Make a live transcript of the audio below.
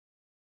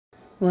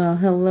Well,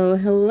 hello,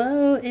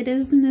 hello. It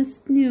is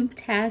Miss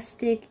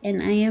Noobtastic,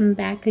 and I am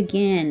back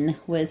again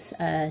with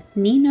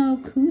Nino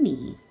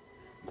Kuni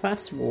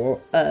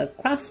Crossworlds.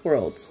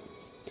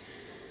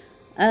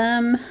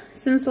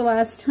 Since the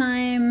last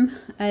time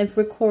I've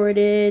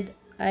recorded,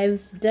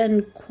 I've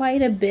done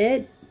quite a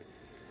bit.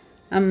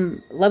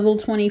 I'm level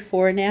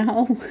 24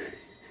 now,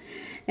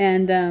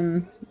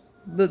 and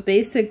but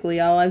basically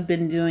all I've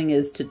been doing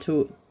is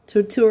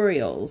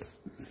tutorials.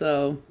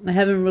 So I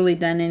haven't really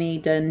done any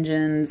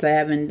dungeons.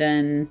 I've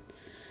done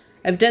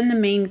the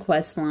main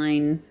quest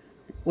line,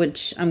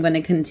 which I'm going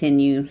to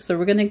continue. So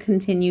we're going to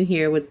continue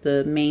here with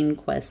the main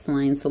quest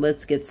line. So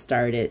let's get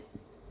started.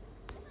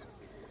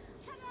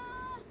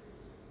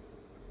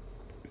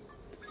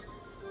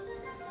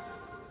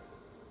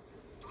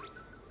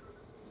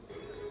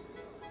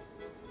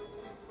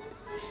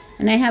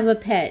 And I have a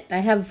pet. I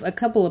have a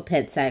couple of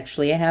pets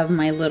actually. I have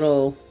my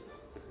little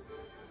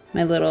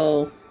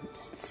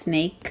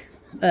snake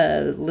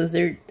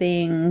lizard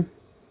thing,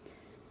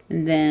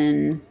 and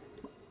then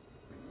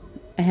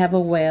I have a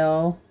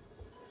whale,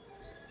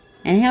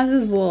 and I have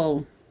this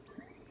little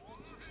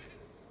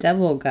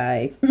devil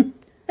guy.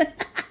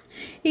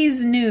 He's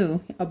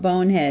new, a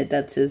bonehead,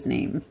 that's his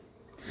name.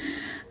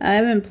 I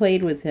haven't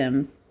played with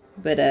him,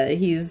 but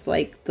he's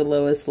like the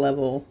lowest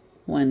level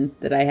one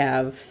that I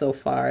have so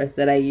far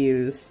that I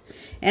use.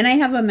 And I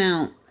have a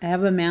mount. I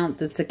have a mount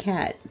that's a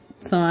cat.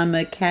 So I'm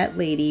a cat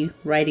lady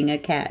riding a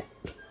cat.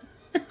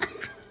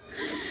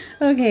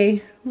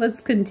 Okay, let's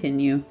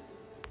continue.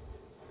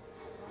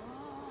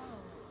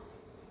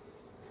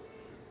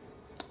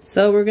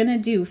 So we're gonna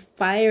do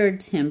Fire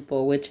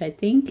Temple, which I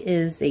think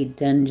is a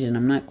dungeon.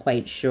 I'm not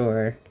quite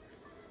sure.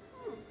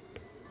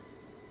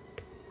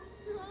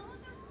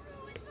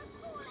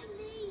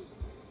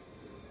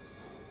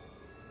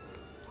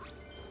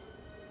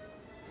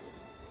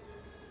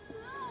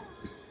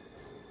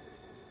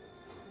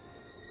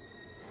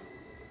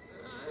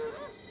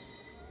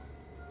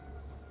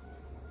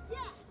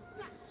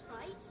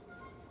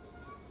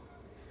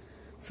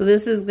 So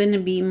this is going to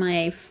be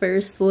my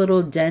first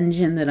little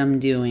dungeon that I'm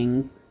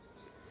doing.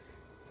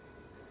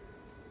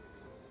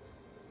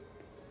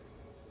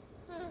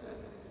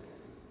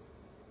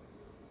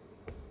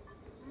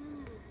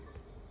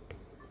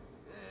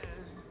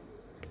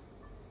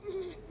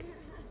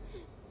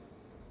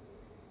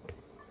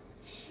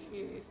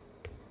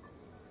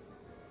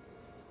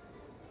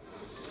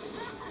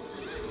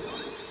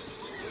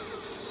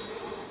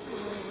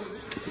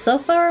 So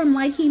far, I'm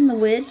liking the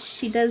witch.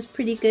 She does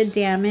pretty good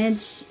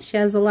damage. She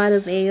has a lot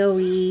of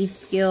AoE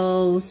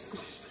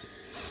skills.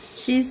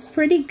 She's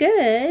pretty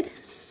good.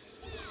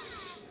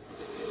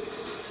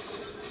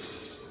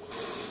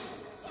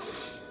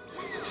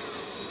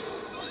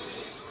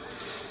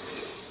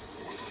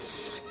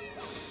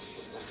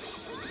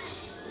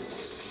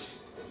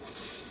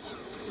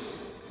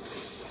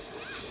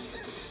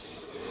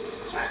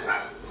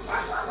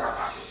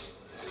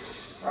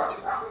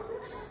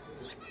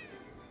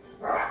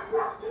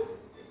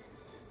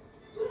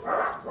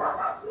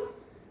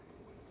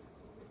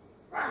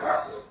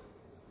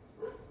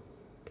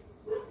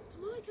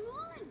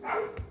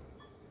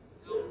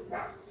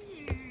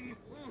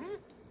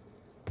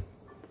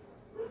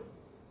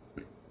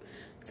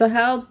 So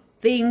how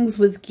things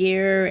with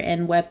gear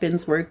and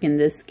weapons work in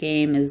this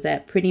game is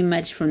that pretty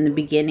much from the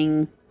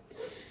beginning,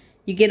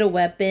 you get a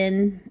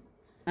weapon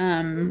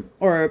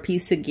or a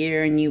piece of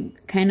gear and you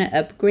kind of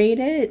upgrade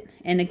it.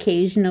 And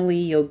occasionally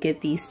you'll get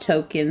these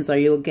tokens or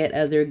you'll get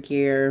other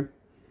gear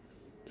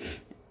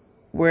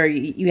where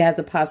you have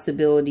the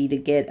possibility to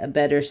get a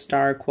better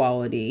star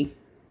quality.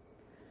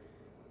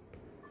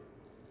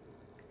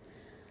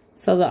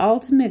 So the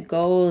ultimate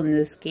goal in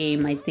this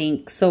game, I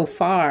think, so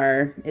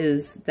far,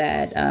 is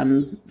that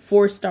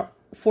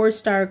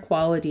 4-star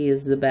quality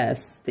is the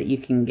best that you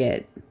can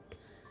get.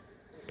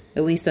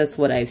 At least that's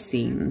what I've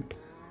seen.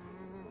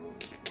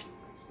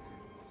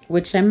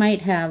 Which I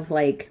might have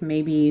like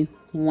maybe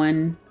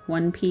one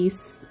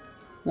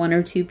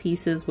or two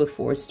pieces with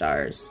 4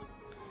 stars.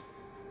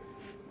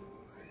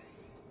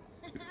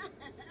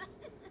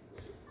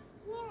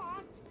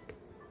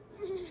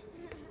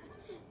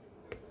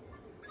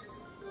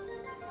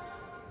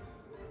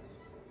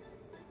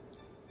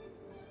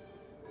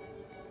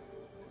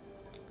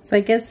 So I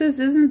guess this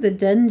isn't the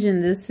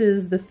dungeon, this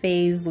is the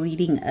phase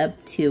leading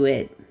up to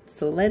it.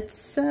 So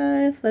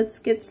let's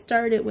get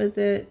started with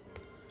it.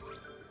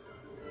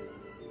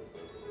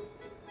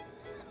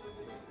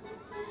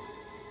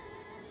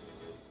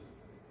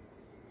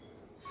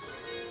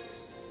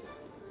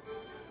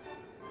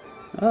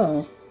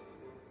 Oh.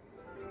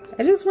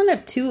 I just went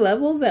up 2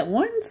 levels at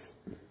once?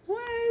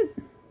 What?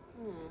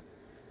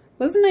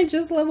 Wasn't I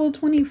just level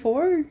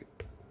 24?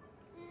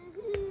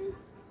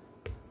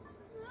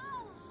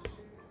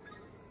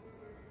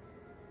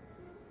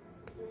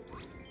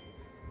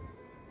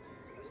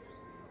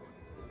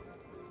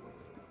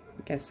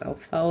 Guess I'll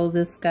follow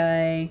this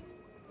guy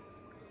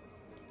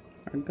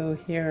or go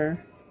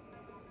here.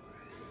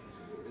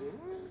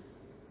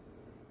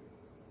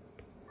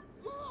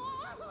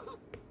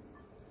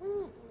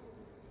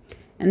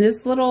 And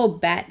this little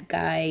bat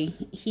guy,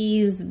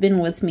 he's been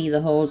with me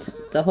the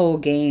whole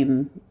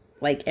game.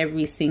 Like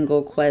every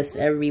single quest,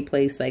 every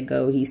place I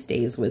go, he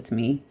stays with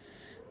me.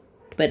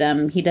 But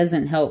he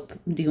doesn't help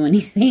do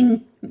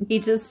anything. He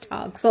just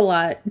talks a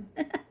lot.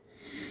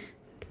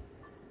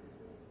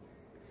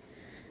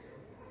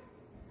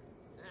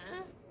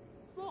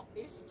 What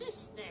is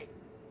this thing?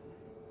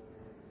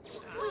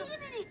 Wait a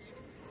minute.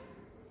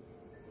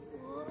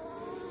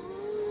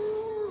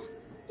 Whoa.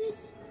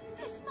 This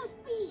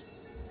must be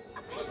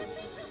a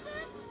perfectly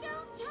preserved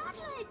stone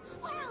tablet.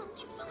 Wow,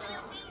 it's the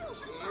real deal.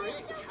 Here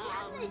it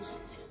comes.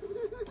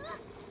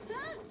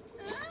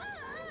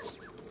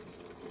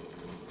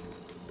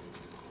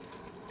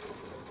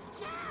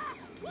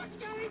 What's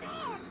going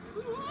on?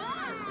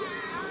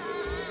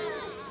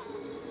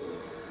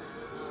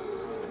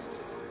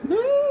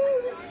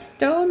 Ooh,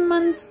 stone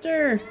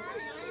monster.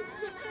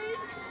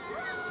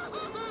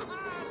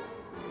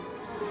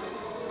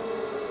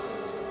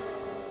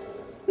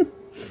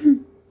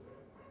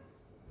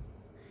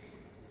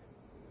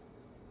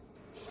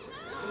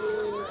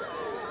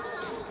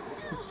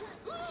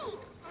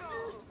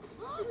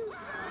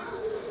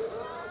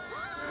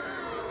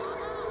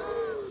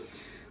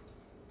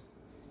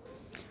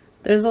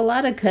 There's a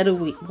lot of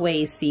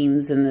cutaway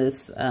scenes in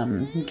this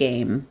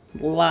game.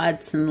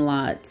 Lots and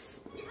lots.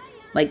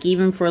 Like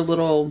even for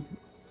little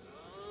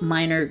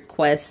minor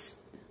quests.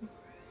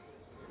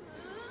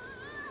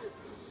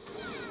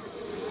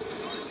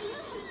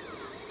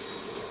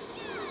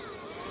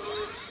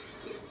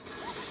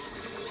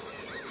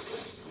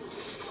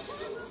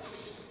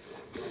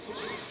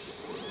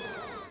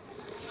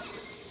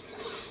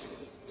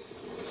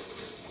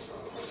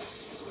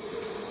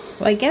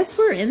 Well, I guess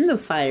we're in the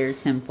fire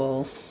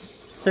temple.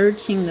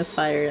 Searching the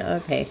fire.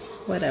 Okay,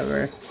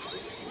 whatever.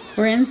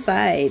 We're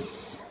inside.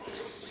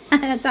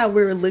 I thought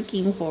we were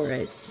looking for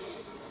it.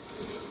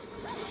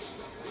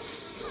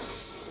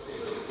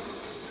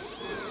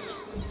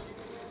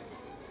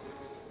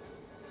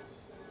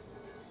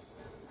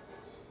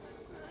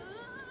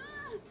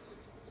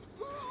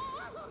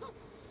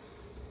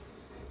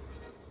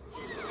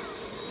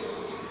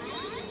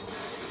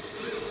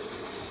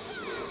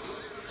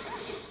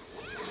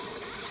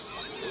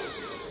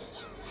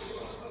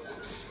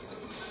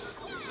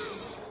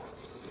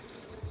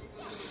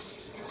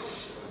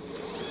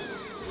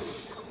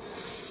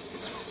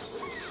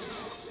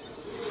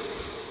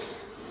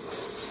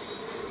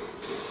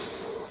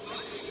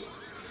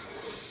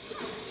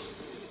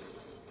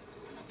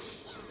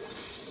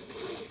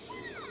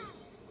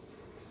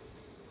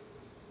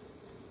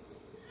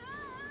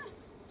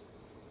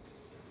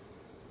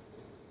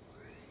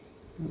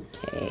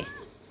 Okay.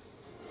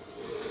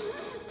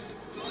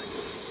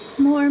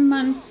 More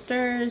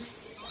monsters.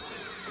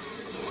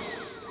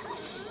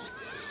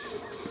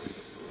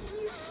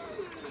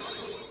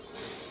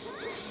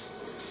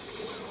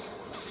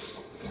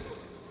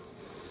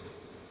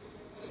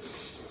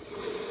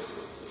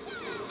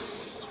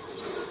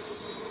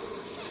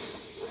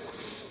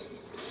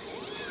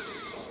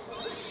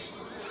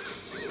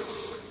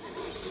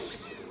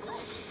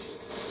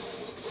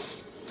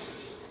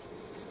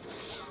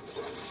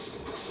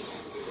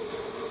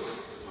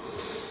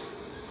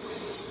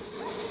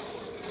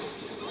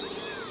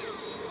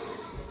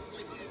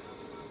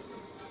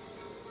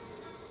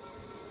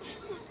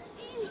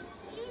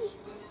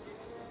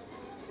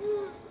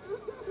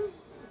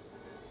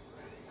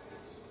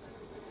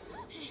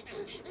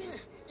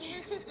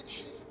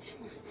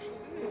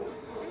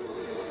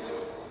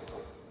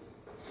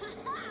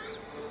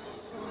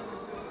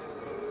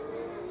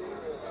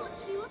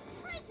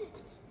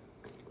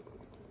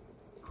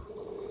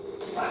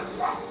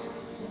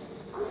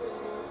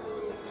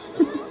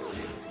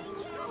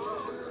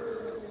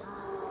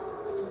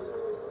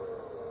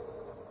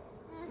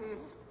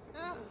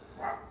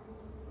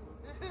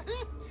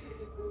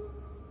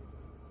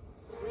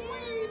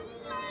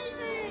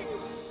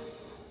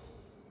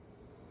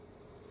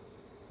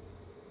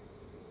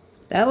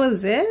 That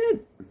was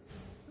it?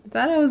 I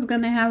thought I was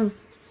gonna have...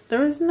 There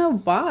was no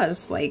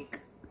boss, like...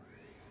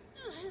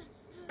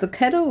 The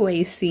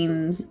cutaway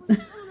scene.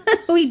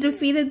 We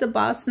defeated the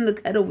boss in the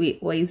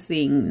cutaway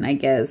scene, I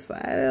guess.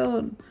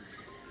 I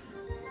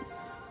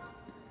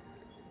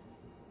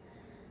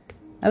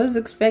was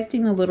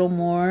expecting a little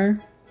more.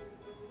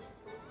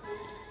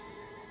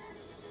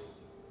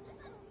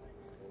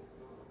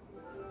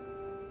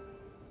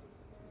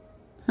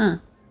 Huh.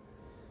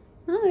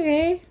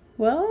 Okay,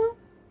 well...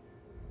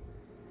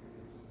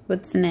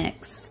 What's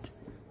next?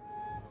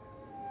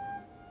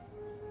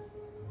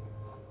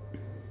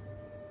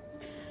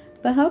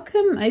 But how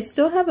come I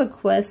still have a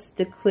quest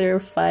to clear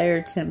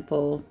Fire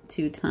Temple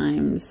 2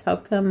 times? How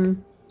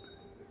come...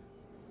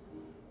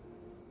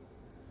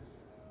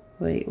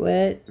 Wait,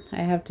 what?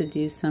 I have to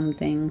do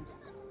something.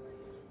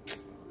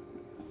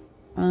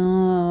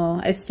 Oh,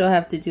 I still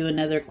have to do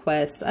another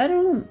quest. I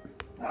don't...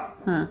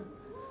 Huh.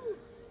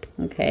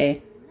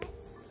 Okay.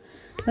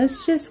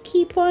 Let's just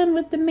keep on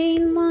with the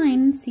main line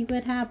and see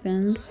what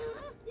happens.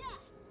 Yeah,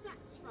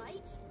 that's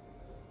right.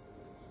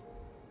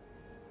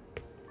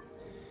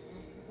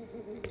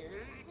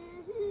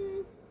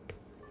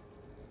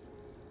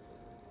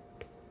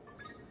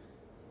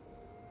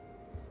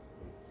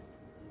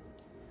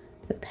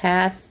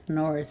 path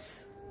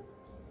north.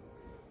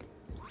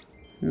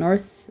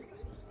 North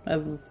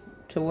of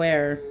to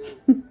where?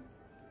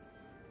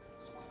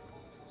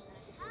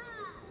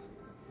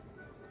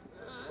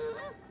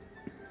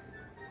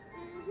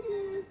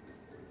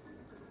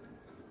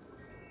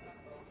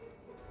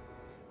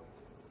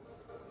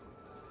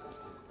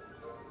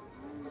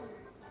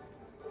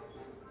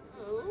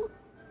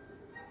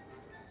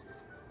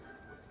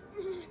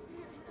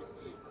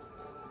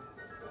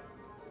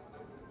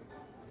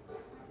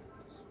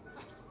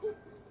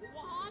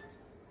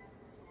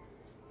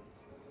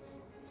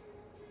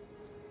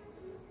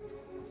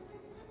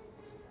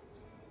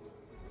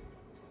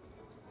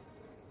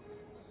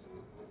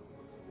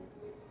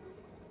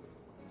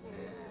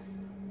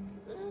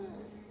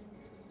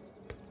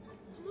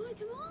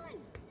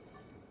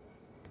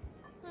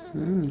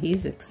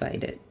 He's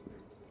excited.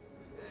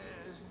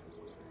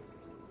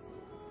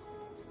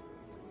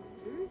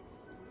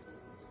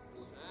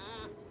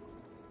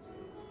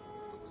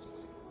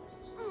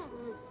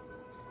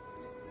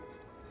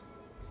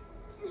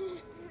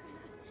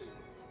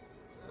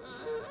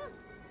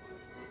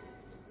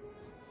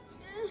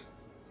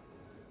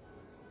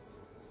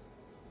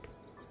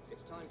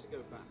 It's time to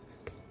go back.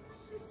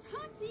 This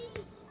can't be.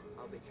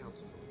 I'll be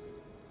accountable.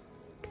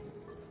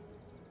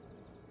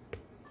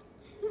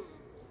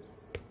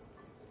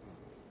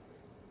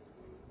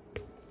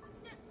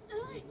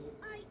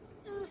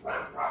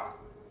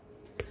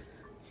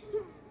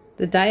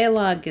 The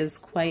dialogue is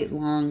quite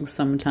long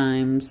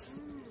sometimes.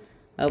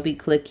 I'll be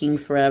clicking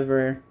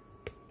forever.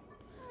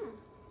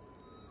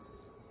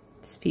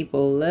 These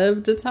people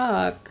love to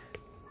talk.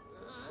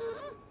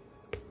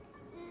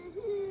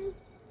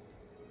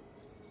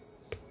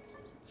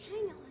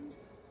 Hang on.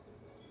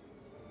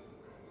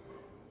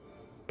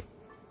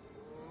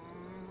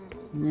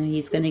 No,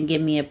 he's gonna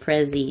give me a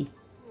prezi.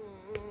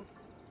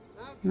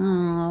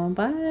 Oh,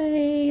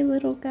 bye,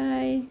 little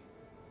guy.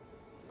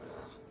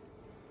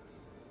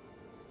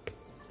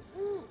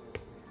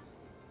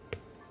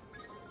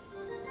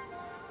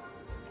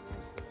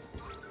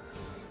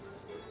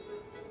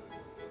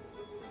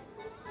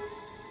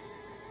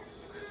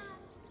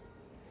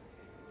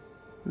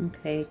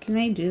 Okay, can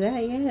I do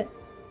that yet?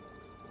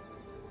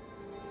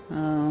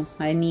 Oh,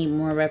 I need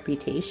more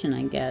reputation,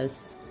 I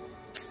guess.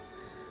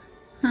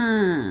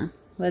 Huh,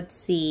 let's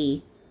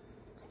see.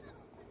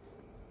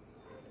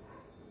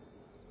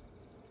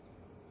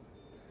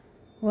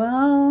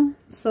 Well,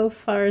 so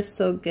far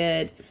so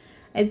good.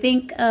 I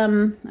think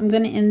I'm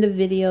gonna end the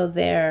video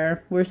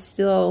there. We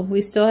still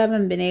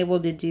haven't been able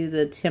to do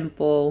the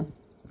temple,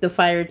 the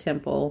fire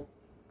temple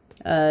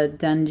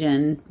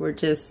dungeon. We're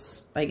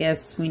just, I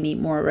guess we need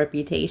more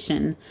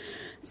reputation.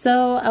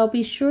 So I'll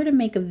be sure to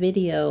make a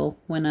video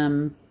when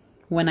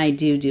I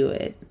do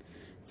it.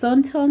 So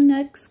until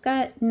next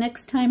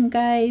time,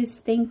 guys,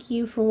 thank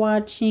you for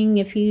watching.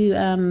 If you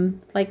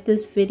like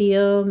this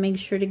video, make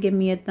sure to give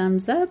me a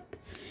thumbs up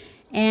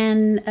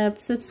and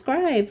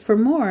subscribe for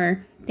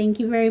more. Thank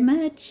you very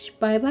much.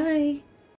 Bye bye.